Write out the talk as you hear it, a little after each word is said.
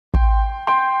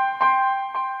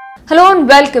Hello and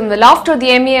welcome. Well, after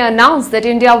the MEA announced that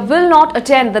India will not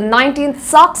attend the 19th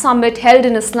SAARC Summit held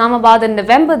in Islamabad in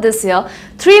November this year,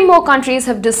 3 more countries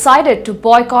have decided to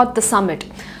boycott the summit.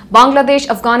 Bangladesh,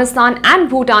 Afghanistan and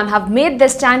Bhutan have made their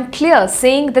stand clear,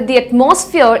 saying that the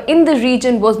atmosphere in the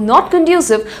region was not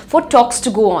conducive for talks to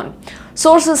go on.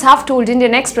 Sources have told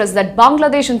Indian Express that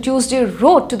Bangladesh on Tuesday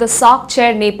wrote to the SAARC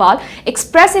Chair Nepal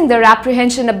expressing their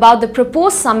apprehension about the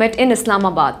proposed summit in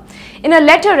Islamabad. In a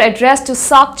letter addressed to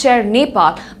SAARC Chair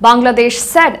Nepal, Bangladesh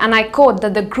said, and I quote,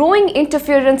 that the growing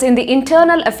interference in the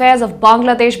internal affairs of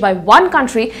Bangladesh by one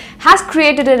country has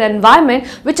created an environment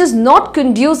which is not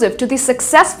conducive to the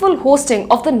successful hosting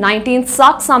of the 19th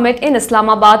SAARC Summit in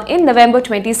Islamabad in November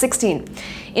 2016.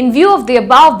 In view of the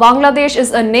above, Bangladesh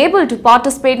is unable to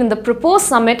participate in the proposed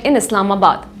summit in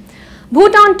Islamabad.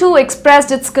 Bhutan too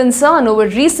expressed its concern over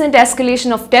recent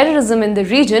escalation of terrorism in the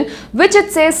region, which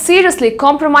it says seriously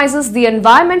compromises the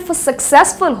environment for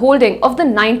successful holding of the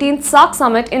 19th SAARC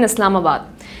Summit in Islamabad.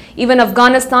 Even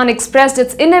Afghanistan expressed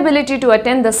its inability to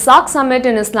attend the SAARC Summit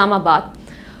in Islamabad.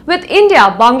 With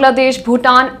India, Bangladesh,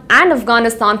 Bhutan and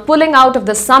Afghanistan pulling out of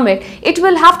the summit, it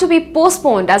will have to be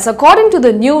postponed, as according to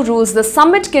the new rules, the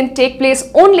summit can take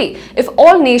place only if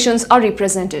all nations are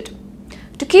represented.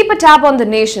 To keep a tab on the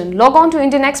nation, log on to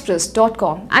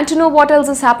indianexpress.com, and to know what else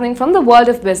is happening from the world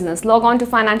of business, log on to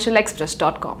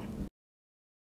financialexpress.com.